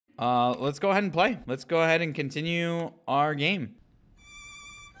Let's go ahead and play. Let's go ahead and continue our game.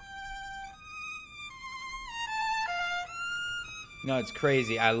 No, it's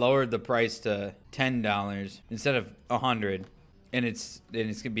crazy. I lowered the price to $10 instead of $100, and it's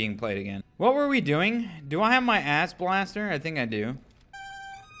being played again. What were we doing? Do I have my ass blaster? I think I do.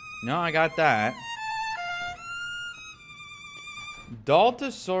 No, I got that.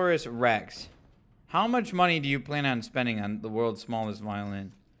 Daltosaurus Rex. How much money do you plan on spending on the world's smallest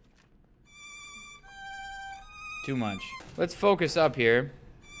violin? Too much. Let's focus up here.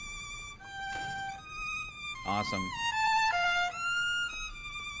 Awesome.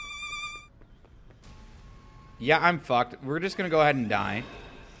 Yeah, I'm fucked. We're just gonna go ahead and die.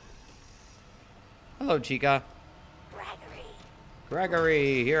 Hello, Chica.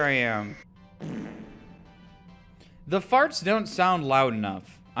 Gregory, here I am. The farts don't sound loud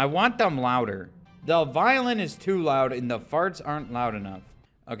enough. I want them louder. The violin is too loud and the farts aren't loud enough.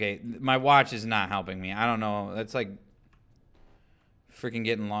 Okay, my watch is not helping me. I don't know. That's like freaking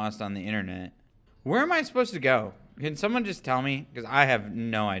getting lost on the internet. Where am I supposed to go? Can someone just tell me? Because I have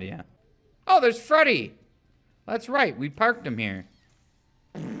no idea. Oh, there's Freddy. That's right. We parked him here.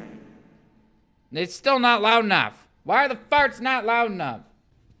 It's still not loud enough. Why are the farts not loud enough?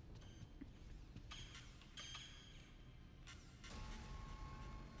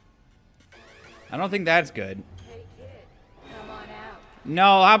 I don't think that's good. Hey kid, come on out.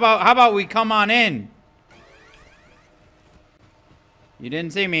 No, how about we come on in? You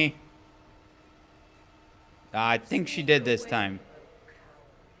didn't see me. I think she did this time.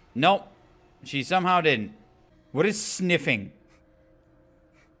 Nope. She somehow didn't. What is sniffing?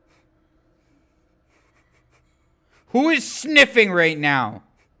 Who is sniffing right now?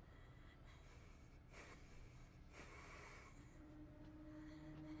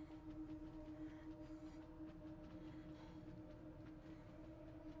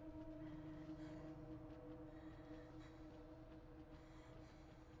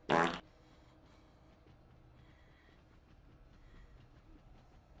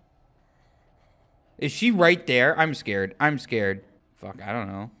 Is she right there? I'm scared. I'm scared. Fuck, I don't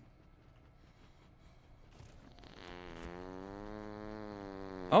know.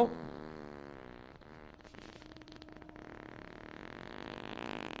 Oh.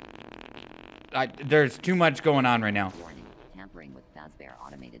 There's too much going on right now. Warning. Tampering with Fazbear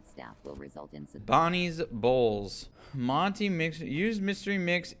automated staff will result in Bonnie's Bowls. Monty mix. Use mystery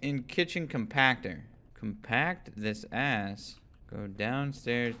mix in kitchen compactor. Compact this ass. Go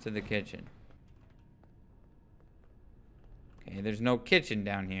downstairs to the kitchen. Okay, there's no kitchen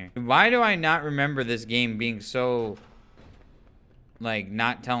down here. Why do I not remember this game being so, like,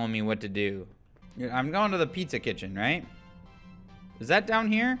 not telling me what to do? I'm going to the pizza kitchen, right? Is that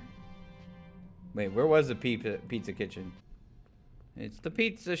down here? Wait, where was the pizza kitchen? It's the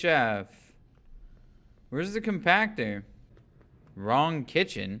pizza chef. Where's the compactor? Wrong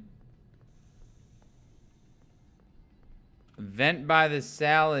kitchen. Vent by the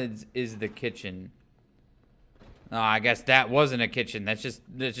salads is the kitchen. Oh, I guess that wasn't a kitchen. That's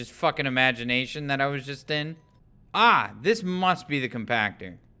just fucking imagination that I was just in. Ah, this must be the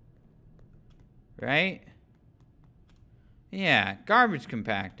compactor. Right? Yeah, garbage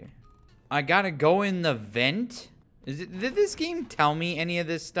compactor. I gotta go in the vent? Did this game tell me any of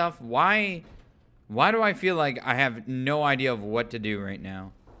this stuff? Why do I feel like I have no idea of what to do right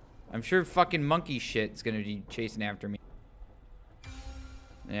now? I'm sure fucking monkey shit's gonna be chasing after me.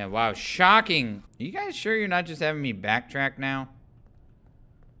 Yeah, wow, shocking. Are you guys sure you're not just having me backtrack now?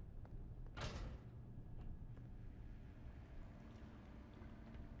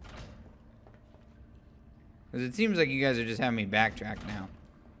 Because it seems like you guys are just having me backtrack now.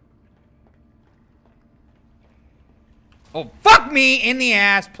 Oh, fuck me in the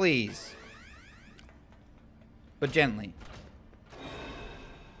ass, please. But gently.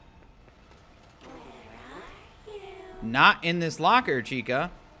 Not in this locker, Chica.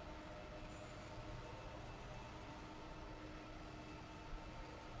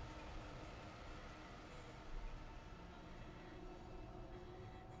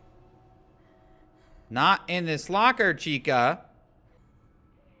 Not in this locker, Chica.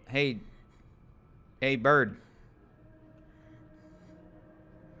 Hey. Hey, bird.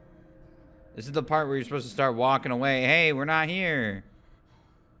 This is the part where you're supposed to start walking away. Hey, we're not here.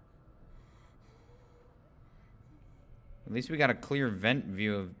 At least we got a clear vent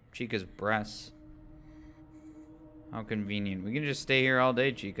view of Chica's breasts. How convenient. We can just stay here all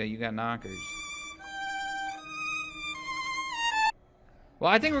day, Chica. You got knockers.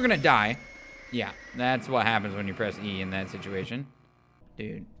 Well, I think we're gonna die. Yeah, that's what happens when you press E in that situation.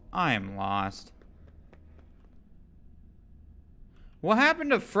 Dude, I am lost. What happened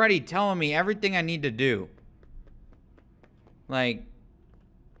to Freddy telling me everything I need to do? Like,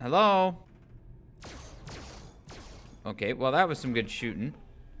 hello? Okay, well, that was some good shooting.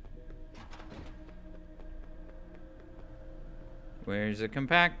 Where's the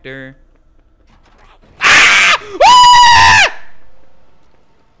compactor? Ah!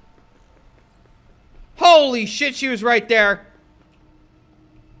 Holy shit, she was right there.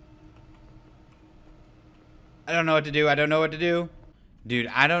 I don't know what to do. I don't know what to do. Dude,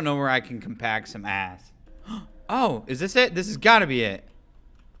 I don't know where I can compact some ass. Oh, is this it? This has got to be it.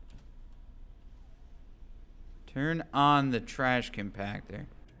 Turn on the trash compactor.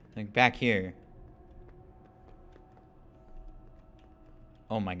 Like back here.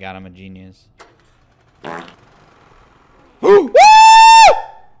 Oh my god, I'm a genius. Woo!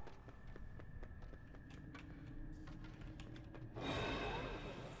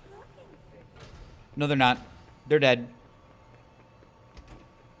 No, they're not. They're dead.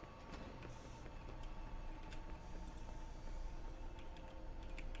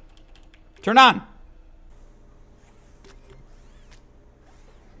 Turn on.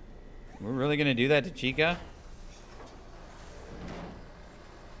 We're really gonna do that to Chica?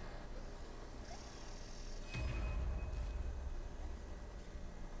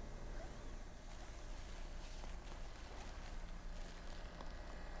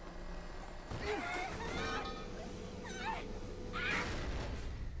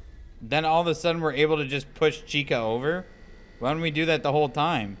 Then all of a sudden we're able to just push Chica over? Why don't we do that the whole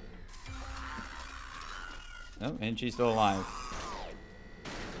time? Oh, and she's still alive.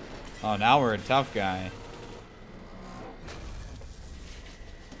 Oh, now we're a tough guy.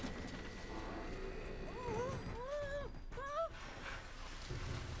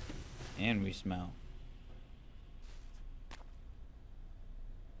 And we smell.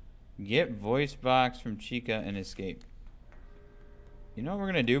 Get voice box from Chica and escape. You know what we're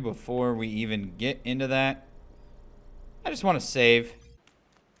gonna do before we even get into that? I just want to save.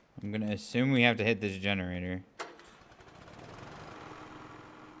 I'm gonna assume we have to hit this generator.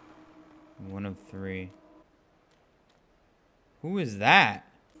 One of three. Who is that?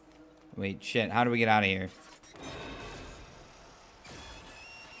 Wait, shit. How do we get out of here?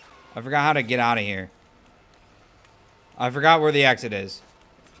 I forgot how to get out of here. I forgot where the exit is.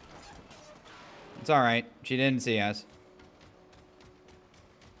 It's alright. She didn't see us.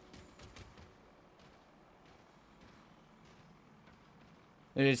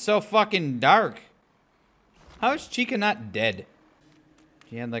 It is so fucking dark. How is Chica not dead?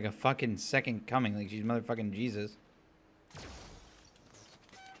 She had like a fucking second coming, like she's motherfucking Jesus.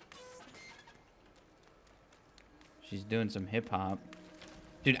 She's doing some hip hop.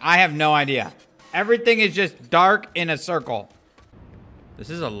 Dude, I have no idea. Everything is just dark in a circle. This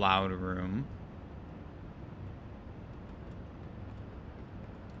is a loud room.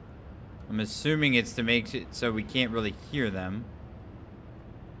 I'm assuming it's to make it so we can't really hear them.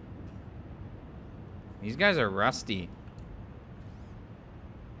 These guys are rusty.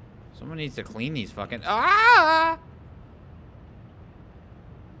 Someone needs to clean these fucking... Ah!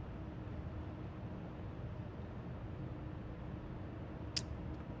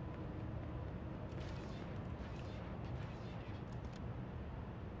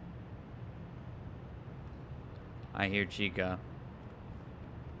 I hear Chica.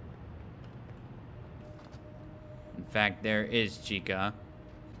 In fact, there is Chica.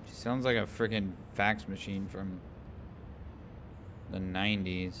 She sounds like a freaking fax machine from the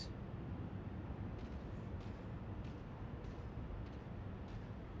 90s.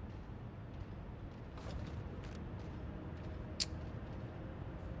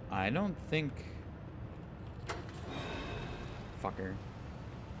 I don't think... Fucker.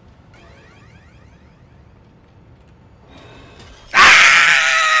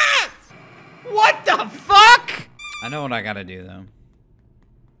 Ah! What the fuck? I know what I gotta do, though.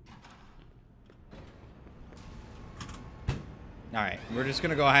 Alright, we're just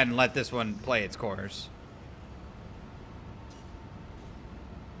gonna go ahead and let this one play its course.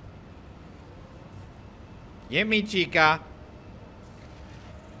 Get me, Chica.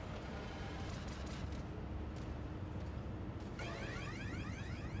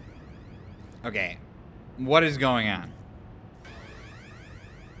 Okay, what is going on?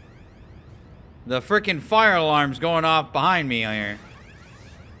 The frickin' fire alarm's going off behind me here.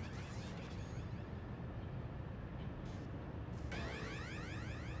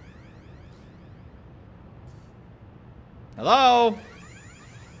 Hello?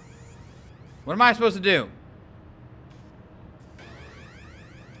 What am I supposed to do?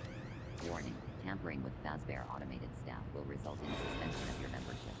 Warning, tampering with Fazbear automated staff will result in suspension of your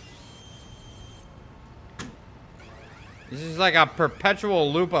membership. This is like a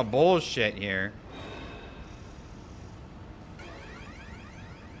perpetual loop of bullshit here.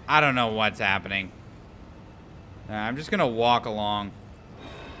 I don't know what's happening. I'm just gonna walk along.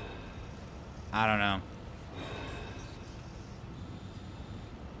 I don't know.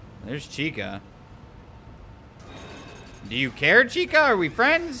 There's Chica. Do you care, Chica? Are we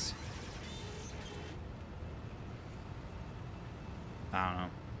friends? I don't know.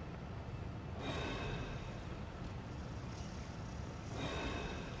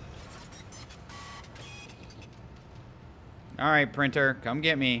 Alright, printer. Come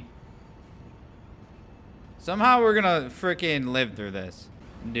get me. Somehow we're gonna frickin' live through this.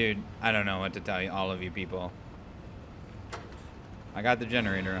 Dude, I don't know what to tell you, all of you people. I got the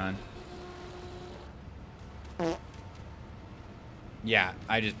generator on. Yeah,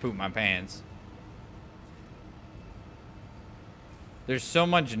 I just pooped my pants. There's so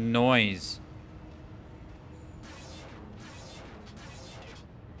much noise.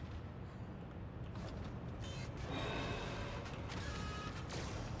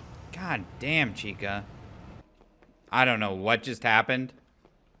 God damn, Chica. I don't know what just happened,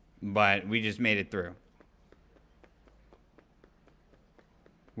 but we just made it through.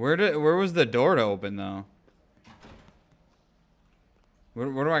 Where was the door to open though? Where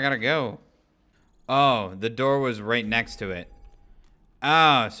do I gotta go? Oh, the door was right next to it.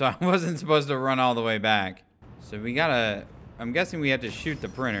 Oh, so I wasn't supposed to run all the way back. So we gotta... I'm guessing we have to shoot the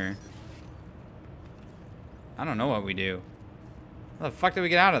printer. I don't know what we do. How the fuck did we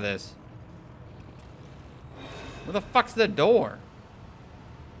get out of this? Where the fuck's the door?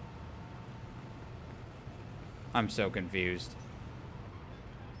 I'm so confused.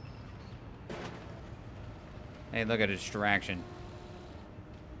 Hey, look at a distraction.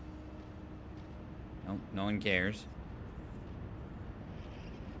 Nope, no one cares.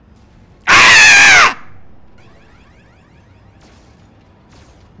 Ah!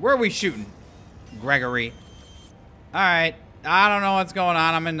 Where are we shooting, Gregory? All right, I don't know what's going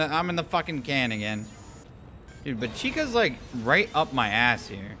on. I'm in the fucking can again, dude. But Chica's like right up my ass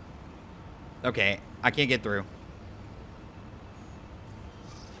here. Okay, I can't get through.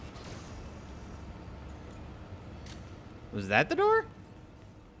 Was that the door?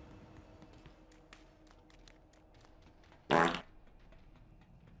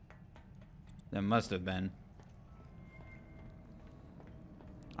 That must have been.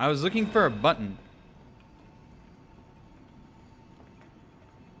 I was looking for a button.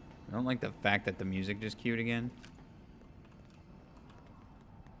 I don't like the fact that the music just cued again.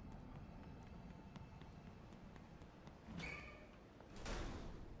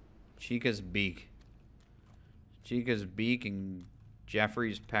 Chica's beak. Chica's beak and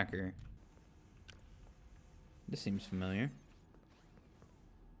Jeffrey's pecker. This seems familiar.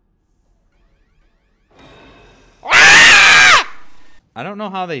 Ah! I don't know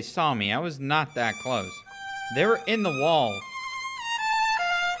how they saw me. I was not that close. They were in the wall.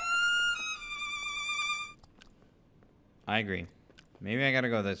 I agree. Maybe I gotta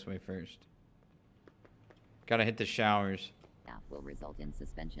go this way first. Gotta hit the showers. That will result in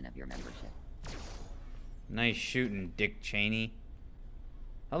suspension of your membership. Nice shooting, Dick Cheney.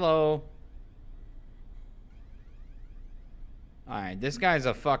 Hello. Alright, this guy's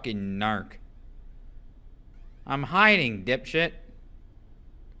a fucking narc. I'm hiding, dipshit.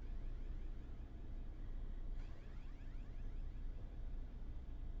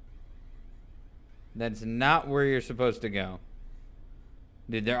 That's not where you're supposed to go.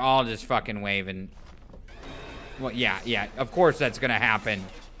 Dude, they're all just fucking waving. Well, yeah, of course that's gonna happen.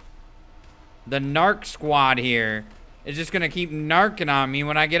 The narc squad here is just gonna keep narking on me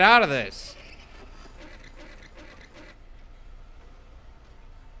when I get out of this.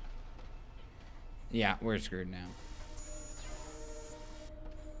 Yeah, we're screwed now.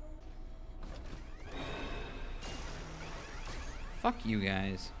 Fuck you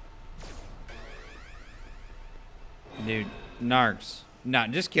guys. Dude, narcs. No,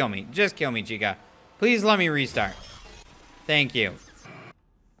 just kill me. Just kill me, Chica. Please let me restart. Thank you.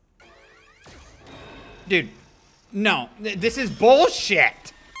 Dude, no. This is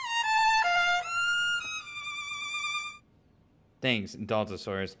bullshit. Thanks,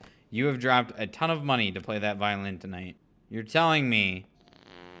 Daltosaurus. You have dropped a ton of money to play that violin tonight. You're telling me...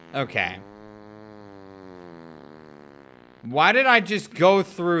 Okay. Why did I just go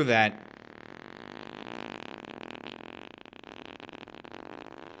through that?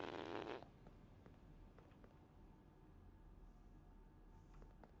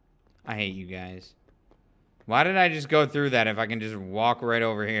 I hate you guys. Why did I just go through that if I can just walk right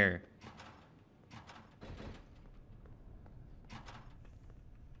over here?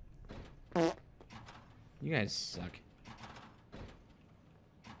 You guys suck.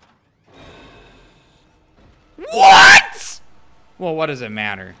 What? Well, what does it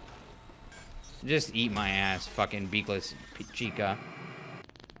matter? Just eat my ass, fucking beakless chica.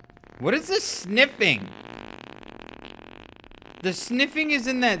 What is this sniffing? The sniffing is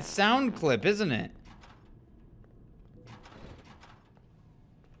in that sound clip, isn't it?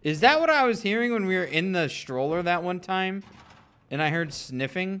 Is that what I was hearing when we were in the stroller that one time? And I heard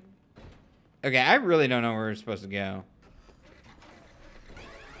sniffing? Okay, I really don't know where we're supposed to go.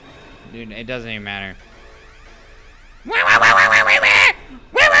 Dude, it doesn't even matter.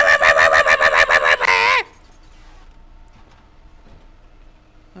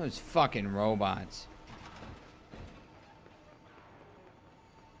 Those fucking robots.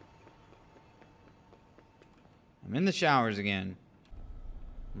 I'm in the showers again.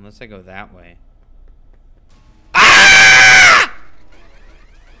 Unless I go that way. Ah!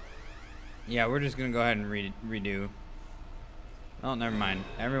 Yeah, we're just gonna go ahead and redo. Oh, never mind.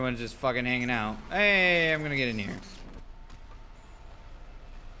 Everyone's just fucking hanging out. Hey, I'm gonna get in here.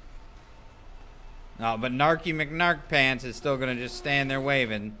 Oh, but Narky McNark Pants is still gonna just stand there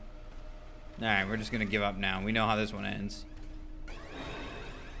waving. Alright, we're just gonna give up now. We know how this one ends.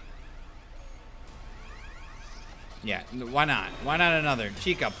 Yeah, why not? Why not another?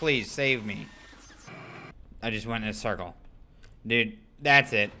 Chica, please, save me. I just went in a circle. Dude,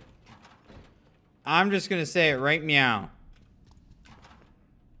 that's it. I'm just gonna say it right meow.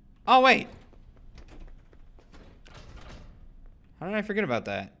 Oh, wait. How did I forget about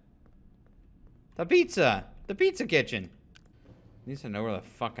that? The pizza! The pizza kitchen! At least I know where the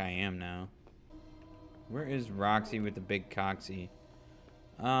fuck I am now. Where is Roxy with the big coxie?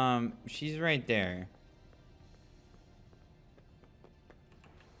 She's right there.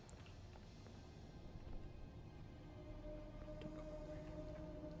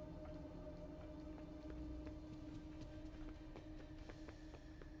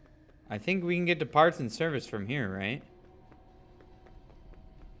 I think we can get to parts and service from here, right?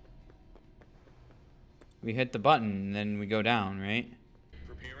 We hit the button and then we go down, right?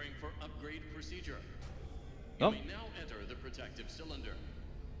 Preparing for upgrade procedure. Oh. You may now enter the protective cylinder.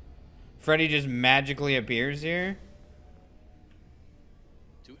 Freddy just magically appears here.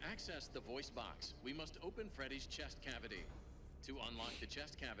 To access the voice box, we must open Freddy's chest cavity. To unlock the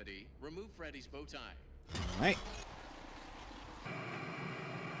chest cavity, remove Freddy's bow tie. All right.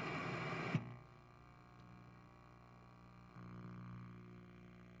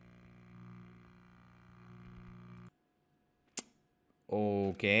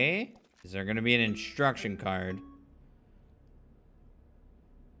 Okay. Is there gonna be an instruction card?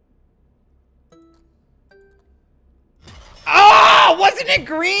 Oh, wasn't it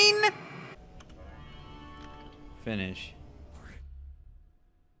green? Finish.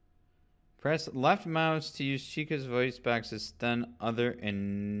 Press left mouse to use Chica's voice box to stun other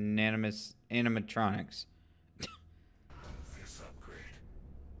animatronics. This upgrade,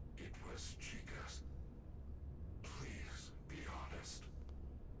 it was Chica's. Please be honest.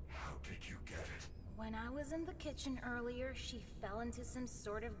 How did you get it? When I was in the kitchen earlier, she fell into some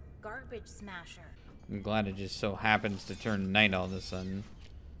sort of garbage smasher. I'm glad it just so happens to turn night all of a sudden.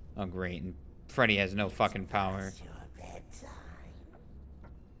 Oh, great. And Freddy has no fucking power.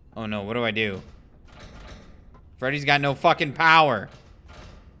 Oh no, what do I do? Freddy's got no fucking power.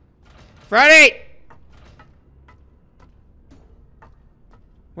 Freddy!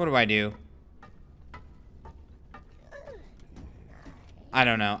 What do I do? I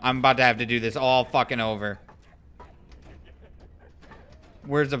don't know. I'm about to have to do this all fucking over.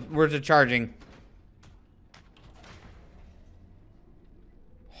 Where's the charging?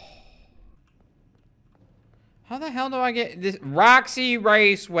 How the hell do I get this? Roxy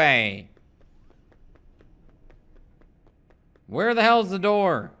Raceway. Where the hell's the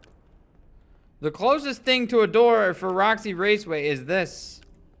door? The closest thing to a door for Roxy Raceway is this.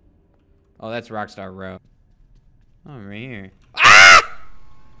 Oh, that's Rockstar Row. Oh, right here. Ah!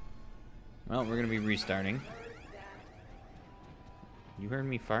 Well, we're gonna be restarting. You heard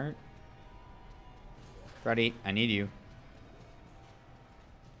me fart? Freddy, I need you.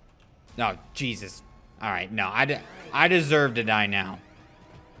 Oh, Jesus. Alright, no, I deserve to die now.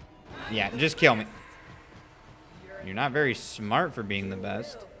 Yeah, just kill me. You're not very smart for being the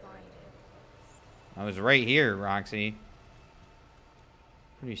best. I was right here, Roxy.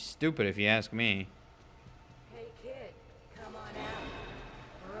 Pretty stupid if you ask me. Hey kid, come on out.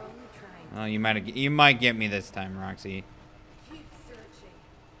 We're only trying. Oh, you might get me this time, Roxy. Keep searching.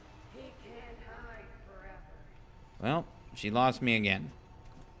 He can't hide forever. Well, she lost me again.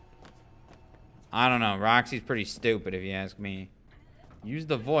 I don't know. Roxy's pretty stupid if you ask me. Use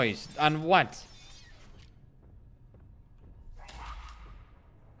the voice. On what?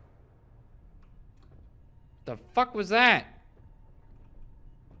 The fuck was that?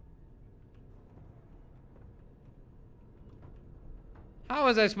 How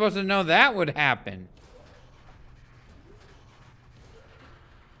was I supposed to know that would happen?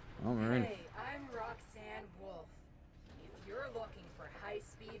 Oh, we're in. Hey, I'm Roxanne Wolf. If you're looking for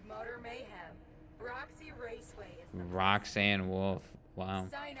high-speed motor mayhem, Roxy Raceway is the Roxanne Wolf. Wow.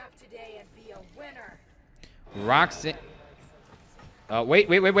 Sign up today and be a winner. Roxanne. Oh, wait.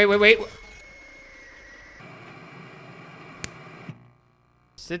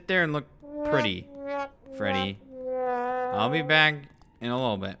 Sit there and look pretty, Freddy. I'll be back in a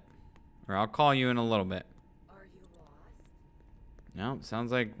little bit. Or I'll call you in a little bit. Are you lost? No, sounds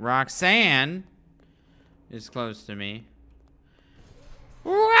like Roxanne is close to me.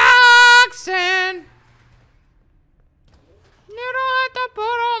 Roxanne! You don't have to put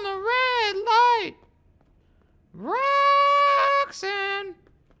on the red light. Roxanne!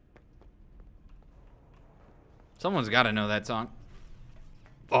 Someone's got to know that song.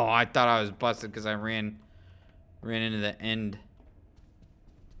 Oh, I thought I was busted because I ran into the end.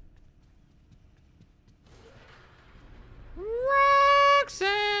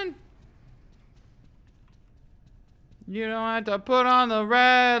 Roxanne! You don't have to put on the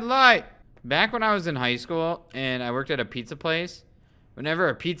red light. Back when I was in high school and I worked at a pizza place, whenever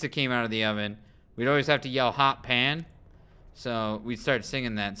a pizza came out of the oven, we'd always have to yell hot pan. So we'd start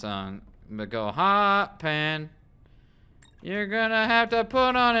singing that song. But go hot pan. You're gonna have to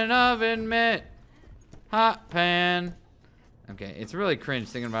put on an oven mitt. Hot pan. Okay, it's really cringe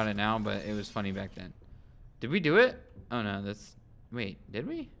thinking about it now, but it was funny back then. Did we do it? Oh no, that's... Wait, did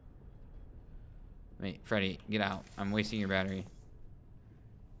we? Wait, Freddy, get out. I'm wasting your battery.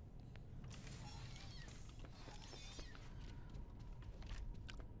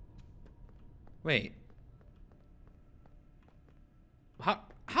 Wait.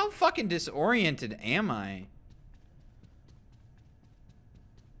 How fucking disoriented am I?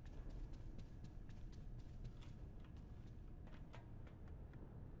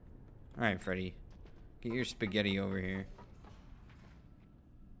 Alright, Freddy. Get your spaghetti over here.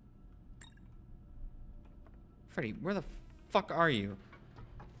 Freddy, where the fuck are you?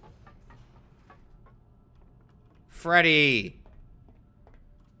 Freddy!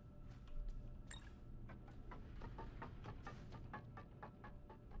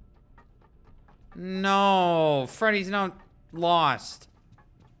 No, Freddy's now lost.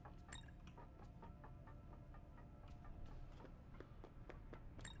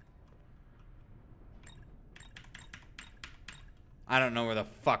 I don't know where the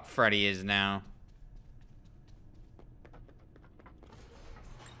fuck Freddy is now.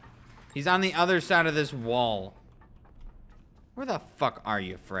 He's on the other side of this wall. Where the fuck are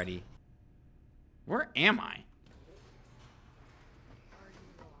you, Freddy? Where am I?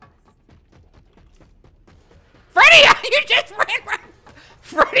 Freddy! You just ran!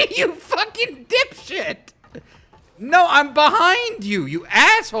 Freddy, you fucking dipshit! No, I'm behind you, you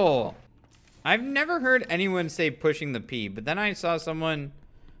asshole! I've never heard anyone say pushing the P, but then I saw someone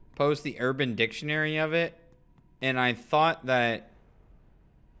post the Urban Dictionary of it, and I thought that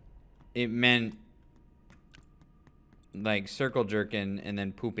it meant like circle jerking and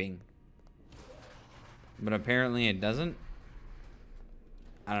then pooping. But apparently it doesn't.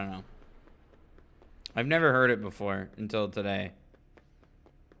 I don't know. I've never heard it before until today.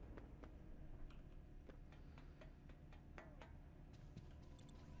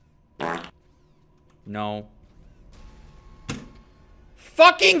 No.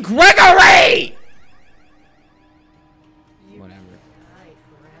 Fucking Gregory! Whatever.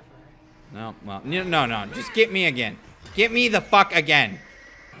 No, well, no. Just get me again. Get me the fuck again.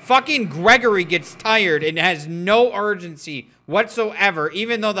 Fucking Gregory gets tired and has no urgency whatsoever,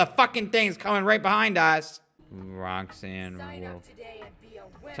 even though the fucking thing's coming right behind us. Roxanne Wolf.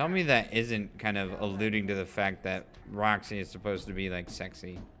 Tell me that isn't kind of alluding to the fact that Roxy is supposed to be like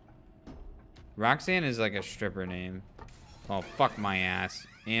sexy. Roxanne is like a stripper name. Oh, fuck my ass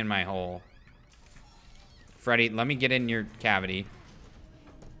and my hole. Freddy, let me get in your cavity.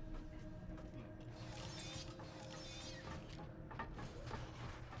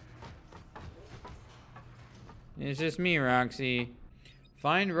 It's just me, Roxy.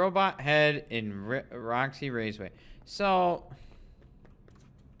 Find robot head in Roxy Raceway. So,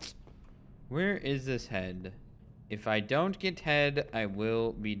 where is this head? If I don't get head, I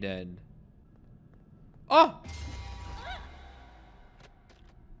will be dead. Oh!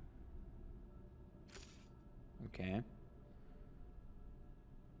 Okay.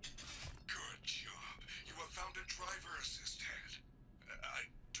 Good job. You have found a driver assist head. I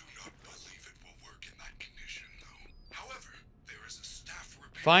do not believe it will work in that condition, though. However, there is a staff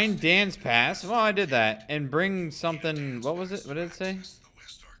repair Find Dan's pass. Well, I did that. And bring something. What was it? What did it say?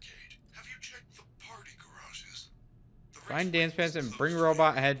 Find Dan's pass and bring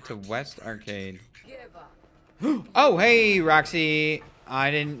robot head to West Arcade. Give up. Oh, hey, Roxy.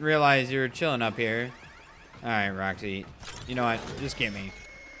 I didn't realize you were chilling up here. All right, Roxy. You know what? Just get me.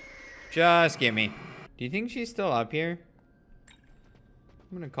 Just get me. Do you think she's still up here?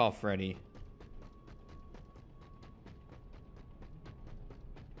 I'm gonna call Freddy.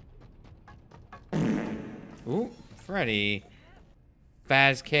 Ooh, Freddy.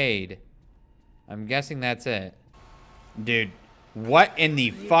 Fazcade. I'm guessing that's it. Dude, what in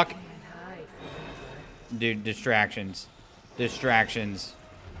the fuck? Can't hide forever. Dude, distractions. Distractions.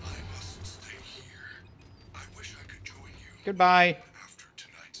 I must stay here. I wish I could join you Goodbye. after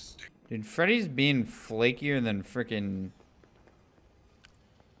tonight's stay. Dude, Freddy's being flakier than frickin'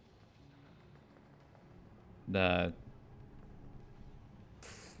 the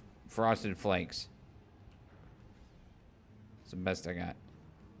Frosted Flakes. It's the best I got.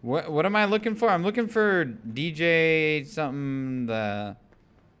 What am I looking for? I'm looking for DJ something, the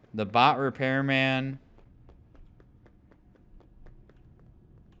bot repairman.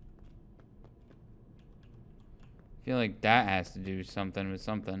 I feel like that has to do something with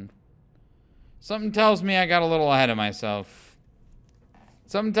something. Something tells me I got a little ahead of myself.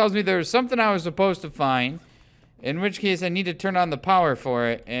 Something tells me there's something I was supposed to find, in which case I need to turn on the power for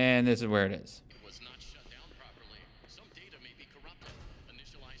it, and this is where it is. It was not shut down properly. Some data may be corrupted.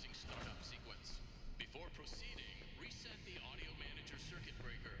 Initializing startup sequence. Before proceeding, reset the audio manager circuit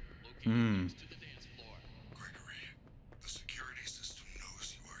breaker located next to the dance floor. Gregory, the security system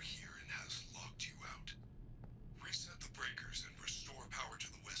knows you are here and has locked you out. Reset the breakers and restore power to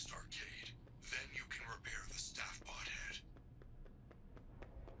the West Arcade. Then you can repair the staff bot head.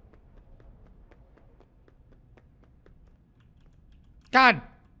 God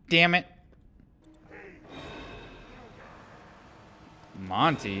damn it.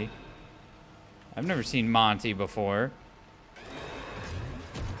 Monty? I've never seen Monty before.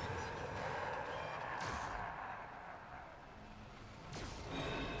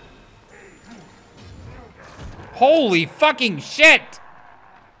 Holy fucking shit!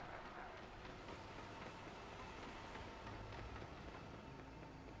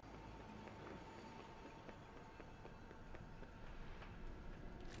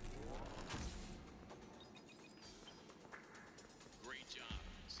 Great job.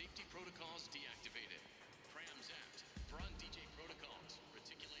 Safety protocols deactivated. Prams apt. Run DJ protocols.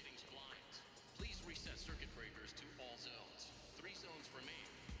 Reticulating splines. Please reset circuit breakers to all zones. 3 zones remain.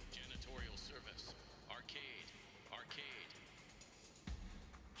 Janitorial service. Arcade. Arcade.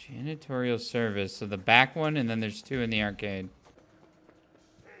 Janitorial service. So the back one, and then there's 2 in the arcade.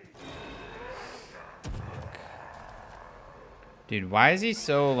 Fuck. Dude, why is he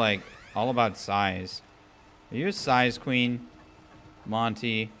so, like, all about size? Are you a size queen,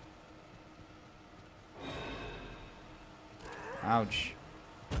 Monty? Ouch.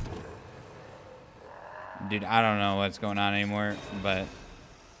 Dude, I don't know what's going on anymore, but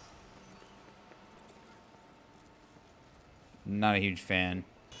not a huge fan.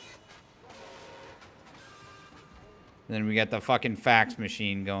 Then we got the fucking fax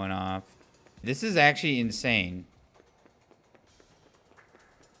machine going off. This is actually insane.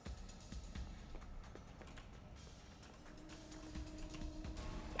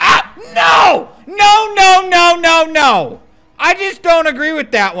 Ah! No! No, no, no, no, no! I just don't agree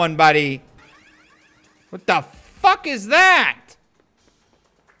with that one, buddy. What the fuck is that?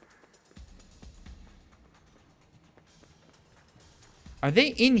 Are they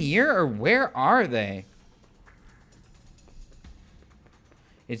in here or where are they?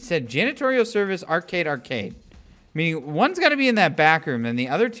 It said janitorial service, arcade, arcade. Meaning one's got to be in that back room and the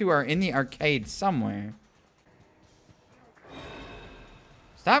other 2 are in the arcade somewhere.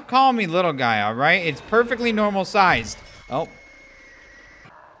 Stop calling me little guy, all right? It's perfectly normal sized. Oh.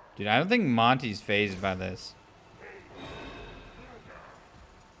 Dude, I don't think Monty's fazed by this.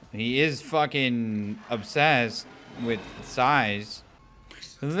 He is fucking obsessed with size.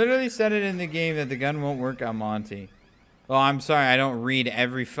 He literally said it in the game that the gun won't work on Monty. Oh, I'm sorry, I don't read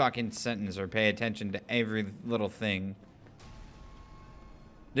every fucking sentence or pay attention to every little thing.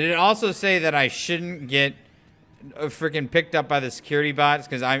 Did it also say that I shouldn't get freaking picked up by the security bots?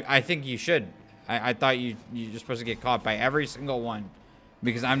 Because I think you should. I thought you're supposed to get caught by every single one.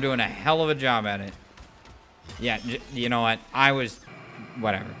 Because I'm doing a hell of a job at it. Yeah, you know what? I was...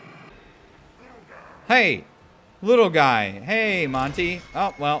 whatever. Hey, little guy. Hey, Monty.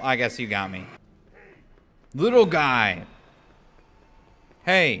 Oh, well, I guess you got me. Little guy.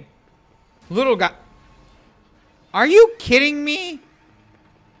 Hey, little guy. Are you kidding me?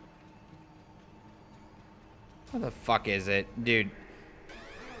 What the fuck is it? Dude,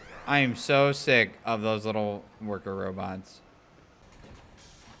 I am so sick of those little worker robots.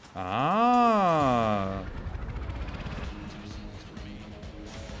 Oh.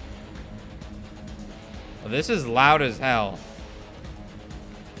 Well, this is loud as hell.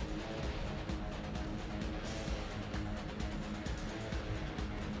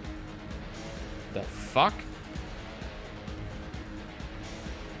 The fuck?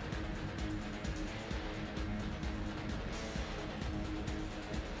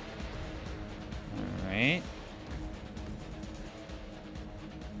 Alright.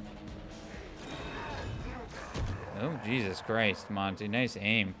 Oh, Jesus Christ, Monty. Nice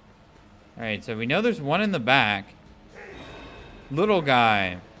aim. Alright, so we know there's one in the back. Little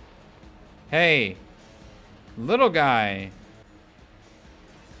guy. Hey. Little guy.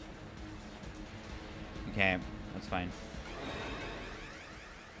 Okay, that's fine.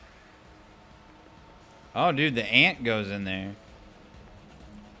 Oh, dude, the ant goes in there.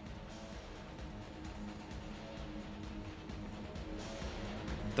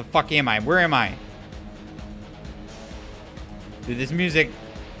 The fuck am I? Where am I? Dude, this music.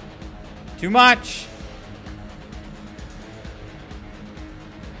 Too much.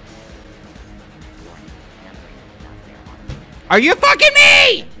 Are you fucking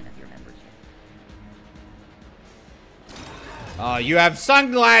me? Oh, you have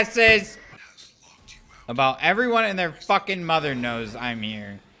sunglasses. About everyone and their fucking mother knows I'm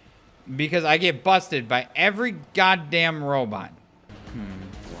here. Because I get busted by every goddamn robot.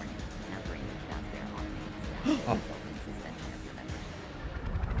 Oh.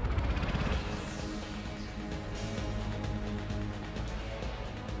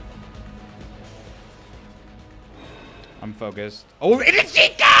 I'm focused. Oh, it's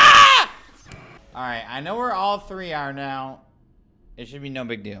Chica! Alright, I know where all three are now. It should be no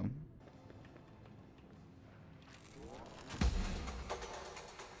big deal.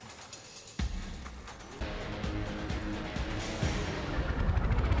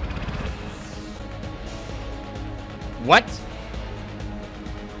 What?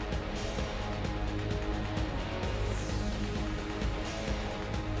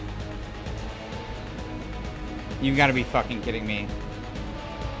 You've got to be fucking kidding me.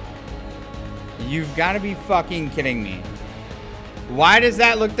 You've got to be fucking kidding me. Why does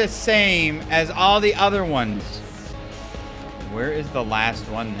that look the same as all the other ones? Where is the last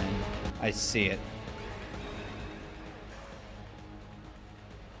one then? I see it.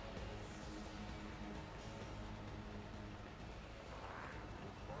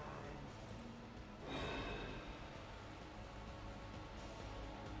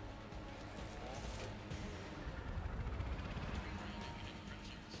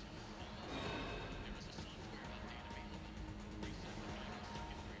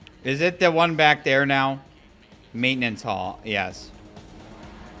 Is it the one back there now? Maintenance hall, yes.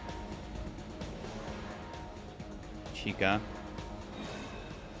 Chica.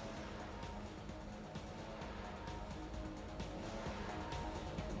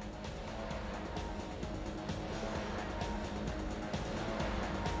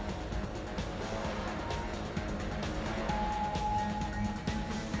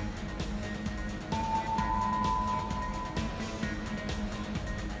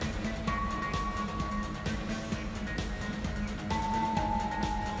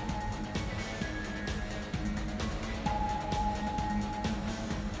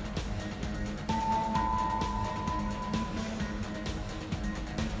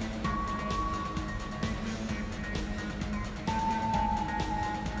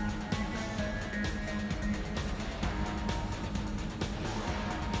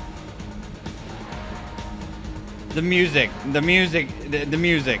 The music, the music, the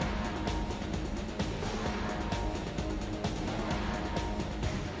music.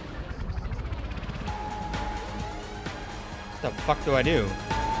 What the fuck do I do?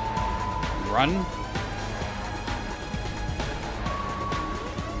 Run?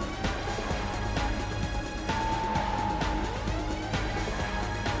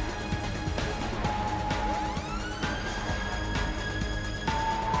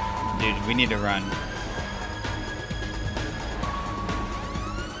 Dude, we need to run.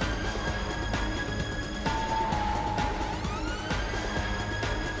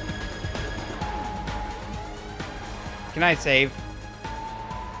 Can I save?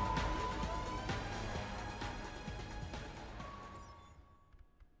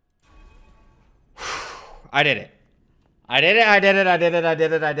 I did it. I did it. I did it. I did it. I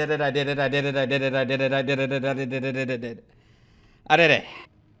did it. I did it. I did it. I did it. I did it. I did it. I did it. I did it. I did it. I did it. I did it.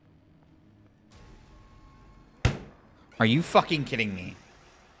 Are you fucking kidding me?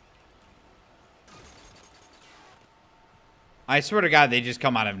 I swear to God, they just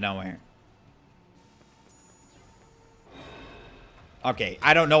come out of nowhere. Okay,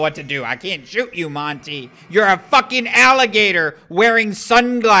 I don't know what to do. I can't shoot you, Monty. You're a fucking alligator wearing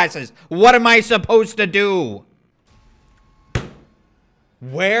sunglasses. What am I supposed to do?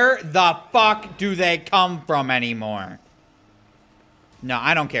 Where the fuck do they come from anymore? No,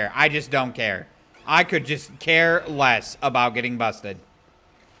 I don't care. I just don't care. I could just care less about getting busted.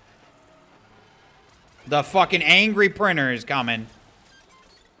 The fucking angry printer is coming.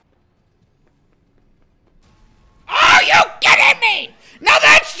 Are you kidding me? Now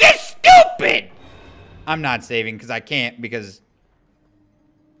that's just stupid! I'm not saving because I can't because...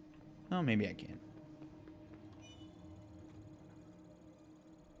 Oh, maybe I can.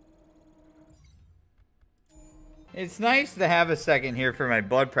 It's nice to have a second here for my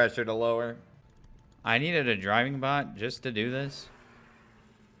blood pressure to lower. I needed a driving bot just to do this.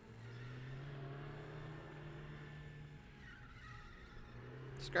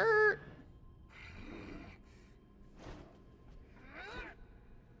 Skirt!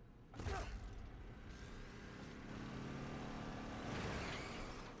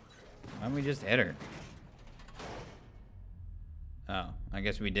 Why don't we just hit her? Oh, I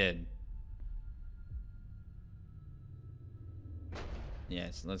guess we did.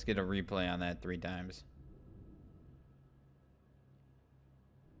 Yes, let's get a replay on that 3 times.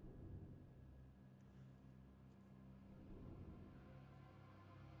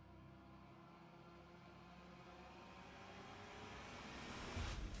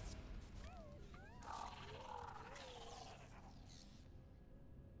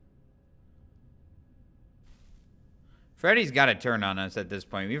 Freddy's got to turn on us at this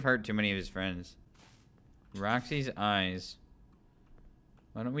point. We've hurt too many of his friends. Roxy's eyes.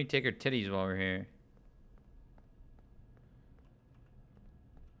 Why don't we take her titties while we're here?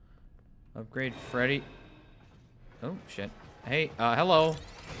 Upgrade Freddy. Oh, shit. Hey, hello.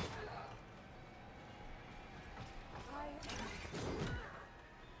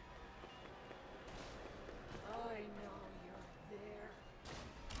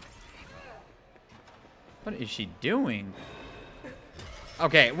 What is she doing?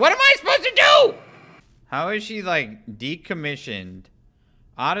 Okay, what am I supposed to do? How is she, like, decommissioned,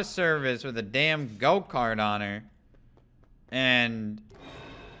 out of service with a damn go-kart on her, and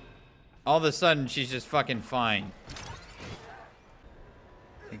all of a sudden she's just fucking fine?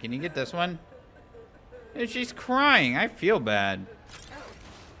 Hey, can you get this one? Hey, she's crying. I feel bad.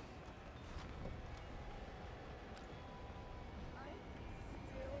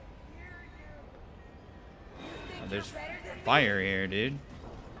 There's fire here, dude.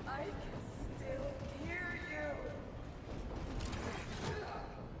 I can still hear you.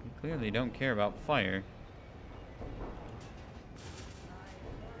 You clearly don't care about fire.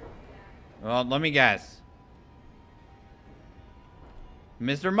 Well, let me guess.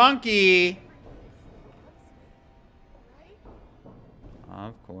 Mr. Monkey!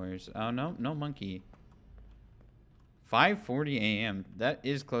 Of course. Oh, no. No monkey. 5:40 a.m. That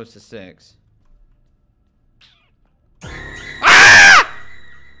is close to 6. Ah!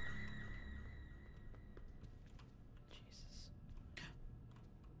 Jesus.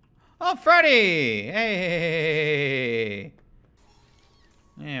 Oh, Freddy! Hey!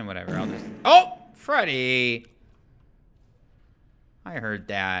 Yeah, whatever. I'll just... Oh! Freddy! I heard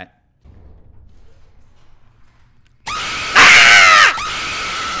that.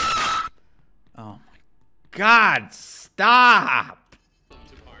 Ah! Oh my God! Stop!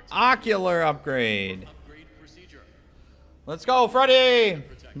 Ocular upgrade. Let's go, Freddy!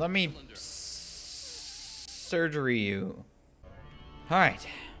 Let me surgery you. Alright.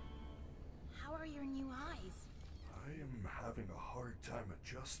 How are your new eyes? I am having a hard time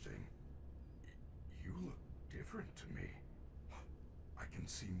adjusting. You look different to me. I can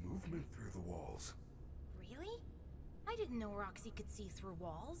see movement through the walls. Really? I didn't know Roxy could see through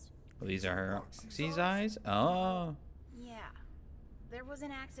walls. Well, these are her Roxy's eyes? Oh. Yeah. There was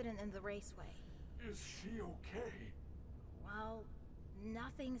an accident in the raceway. Is she okay? Well,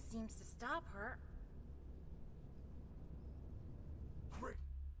 nothing seems to stop her. Great.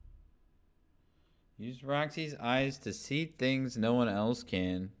 Use Roxy's eyes to see things no one else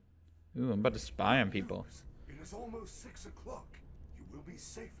can. Ooh, I'm about to spy on people. It is almost 6 o'clock. You will be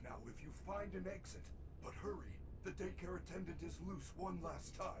safe now if you find an exit. But hurry, the daycare attendant is loose one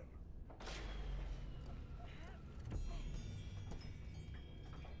last time.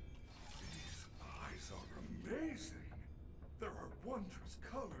 These eyes are amazing. There are wondrous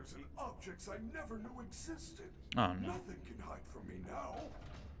colors and objects I never knew existed. Oh, no. Nothing can hide from me now.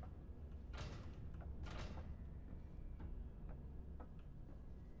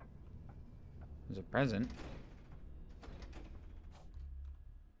 There's a present.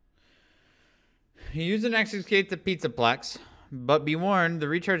 Use an escape to Pizzaplex, but be warned, the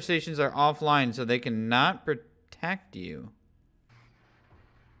recharge stations are offline, so they cannot protect you.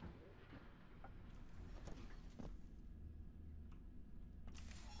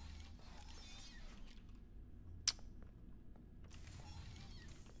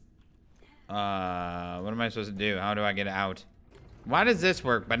 What am I supposed to do? How do I get out? Why does this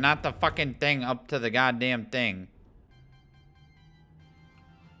work, but not the fucking thing up to the goddamn thing?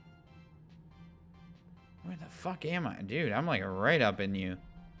 Where the fuck am I? Dude, I'm like right up in you.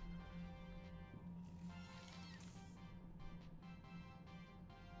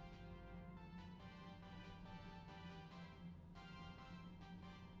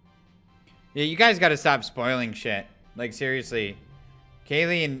 Yeah, you guys gotta stop spoiling shit. Like, seriously.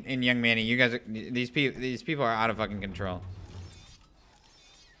 Kaylee and Young Manny, you guys are, these people are out of fucking control.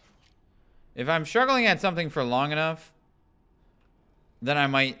 If I'm struggling at something for long enough, then I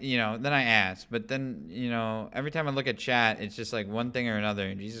might, you know, then I ask. But then, you know, every time I look at chat, it's just like one thing or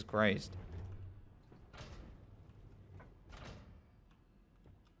another. Jesus Christ.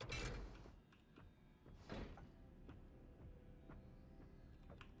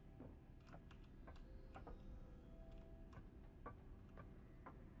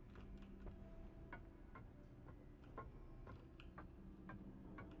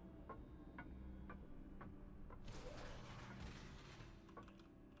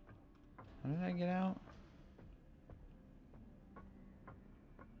 How did I get out?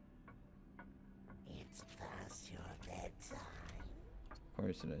 It's past your bedtime. Of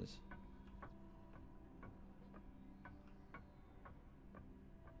course it is.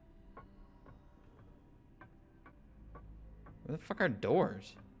 Where the fuck are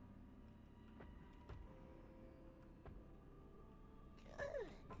doors?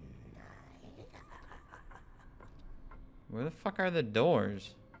 Where the fuck are the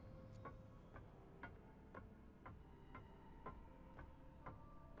doors?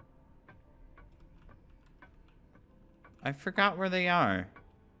 I forgot where they are.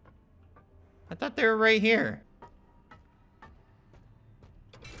 I thought they were right here.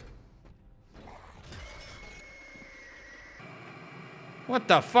 What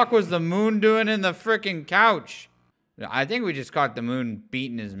the fuck was the moon doing in the frickin' couch? I think we just caught the moon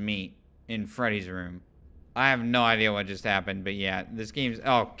beating his meat in Freddy's room. I have no idea what just happened, but yeah, this game's...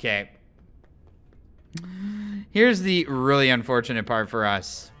 Okay. Here's the really unfortunate part for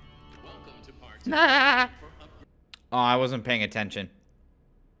us. Oh, I wasn't paying attention.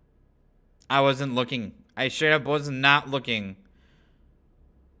 I wasn't looking. I straight up was not looking.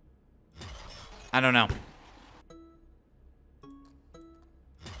 I don't know.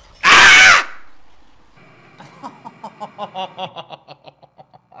 Ah!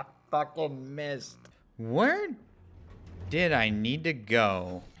 I fucking missed. Where did I need to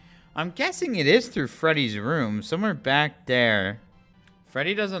go? I'm guessing it is through Freddy's room, somewhere back there.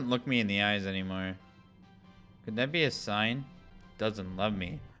 Freddy doesn't look me in the eyes anymore. Could that be a sign? Doesn't love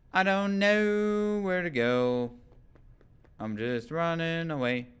me. I don't know where to go. I'm just running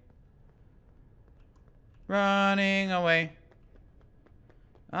away. Running away.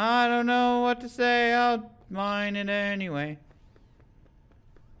 I don't know what to say. I'll mine it anyway.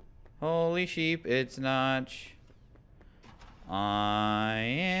 Holy sheep, it's Notch. I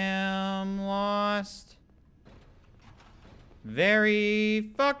am lost.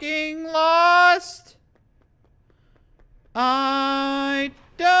 Very fucking lost. I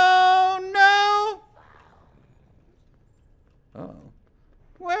don't know. Uh-oh.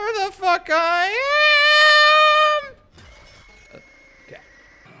 Where the fuck I am? Okay.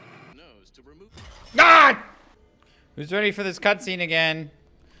 God! Who's ready for this cutscene again?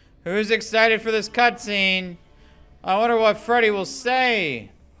 Who's excited for this cutscene? I wonder what Freddy will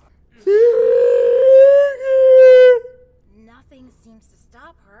say. Nothing seems to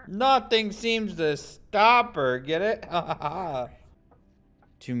stop her. Nothing seems to stop her. Get it?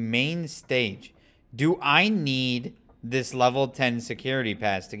 To main stage. Do I need this level 10 security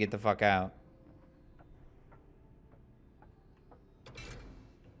pass to get the fuck out?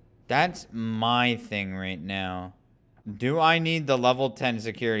 That's my thing right now. Do I need the level 10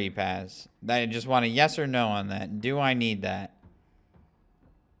 security pass? I just want a yes or no on that. Do I need that?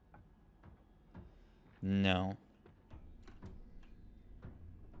 No.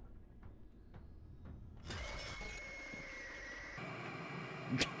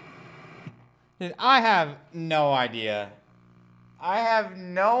 Dude, I have no idea. I have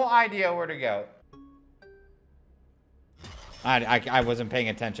no idea where to go. I wasn't paying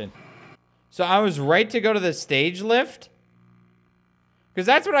attention. So I was right to go to the stage lift? Because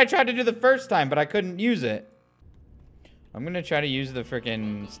that's what I tried to do the first time, but I couldn't use it. I'm going to try to use the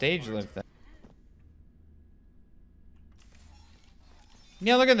freaking stage lift then.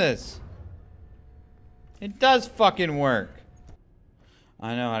 Yeah, look at this. It does fucking work.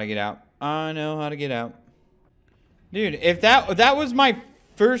 I know how to get out. I know how to get out. Dude, if that was my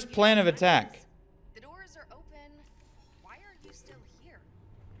first plan of attack. The doors are open. Why are you still here?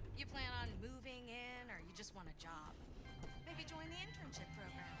 You plan on moving in, or you just want a job? Maybe join the internship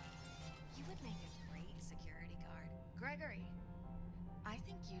program. You would make a great security guard. Gregory, I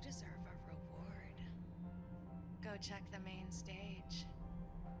think you deserve a reward. Go check the main stage.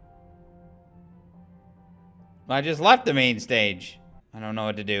 I just left the main stage. I don't know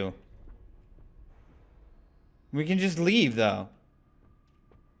what to do. We can just leave, though.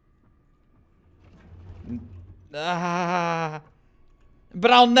 But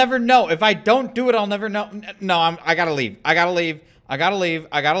I'll never know. If I don't do it, I'll never know. No, I gotta leave. I gotta leave. I gotta leave.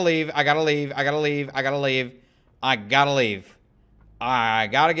 I gotta leave. I gotta leave. I gotta leave. I gotta leave. I gotta leave. I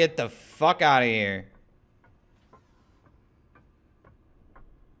gotta get the fuck out of here.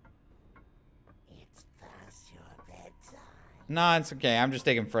 It's past your bedtime. No, it's okay. I'm just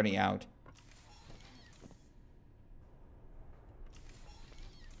taking Freddy out.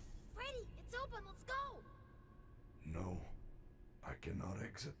 Freddy, it's open. Let's go. No, I cannot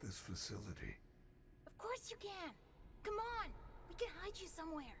exit this facility. Of course you can. Come on. We can hide you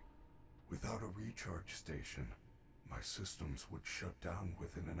somewhere. Without a recharge station, my systems would shut down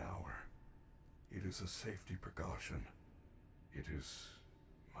within an hour. It is a safety precaution. It is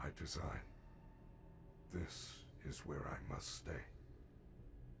my design. This is where I must stay.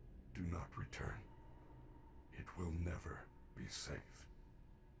 Do not return. It will never be safe.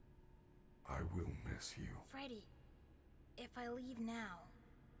 I will miss you. Freddy, if I leave now,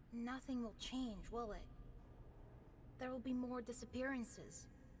 nothing will change, will it? There will be more disappearances.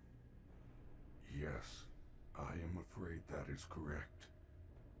 Yes, I am afraid that is correct.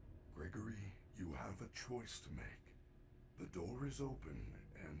 Gregory, you have a choice to make. The door is open,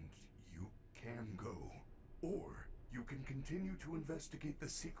 and you can go. Or you can continue to investigate the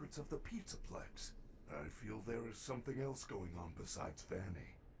secrets of the Pizzaplex. I feel there is something else going on besides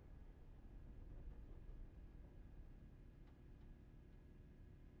Vanny.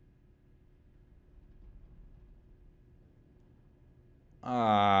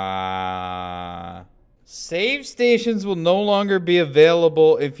 Save stations will no longer be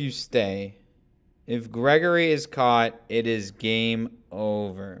available if you stay. If Gregory is caught, it is game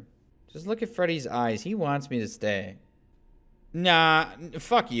over. Just look at Freddy's eyes. He wants me to stay. Nah,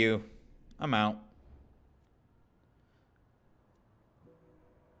 fuck you. I'm out.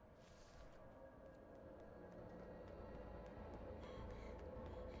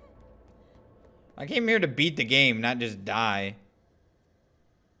 I came here to beat the game, not just die.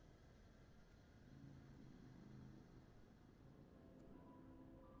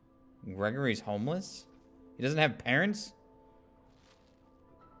 Gregory's homeless? He doesn't have parents?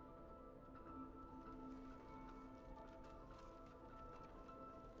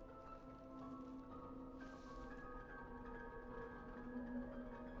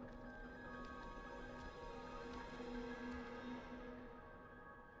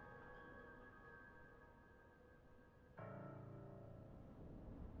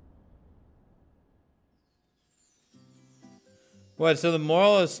 What, so the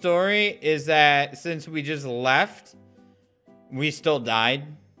moral of the story is that since we just left, we still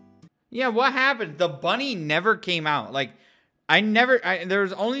died? Yeah, what happened? The bunny never came out. Like, there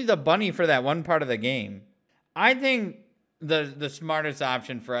was only the bunny for that one part of the game. I think the smartest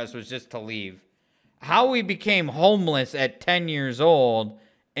option for us was just to leave. How we became homeless at 10 years old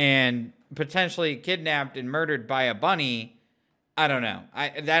and potentially kidnapped and murdered by a bunny, I don't know.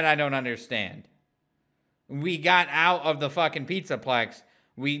 I don't understand. We got out of the fucking Pizzaplex.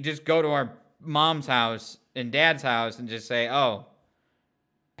 We just go to our mom's house and dad's house and just say, oh,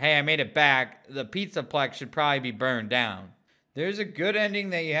 hey, I made it back. The Pizzaplex should probably be burned down. There's a good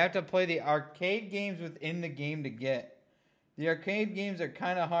ending that you have to play the arcade games within the game to get. The arcade games are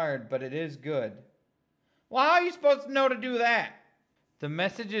kind of hard, but it is good. Well, how are you supposed to know to do that? The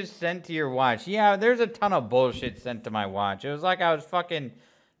messages sent to your watch. Yeah, there's a ton of bullshit sent to my watch. It was like I was fucking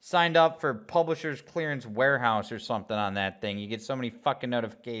signed up for Publishers Clearance Warehouse or something on that thing. You get so many fucking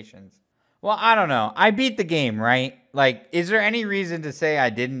notifications. Well, I don't know. I beat the game, right? Like, is there any reason to say I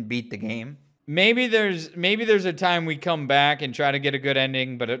didn't beat the game? Maybe there's a time we come back and try to get a good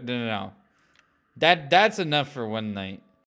ending, but no. That's enough for one night.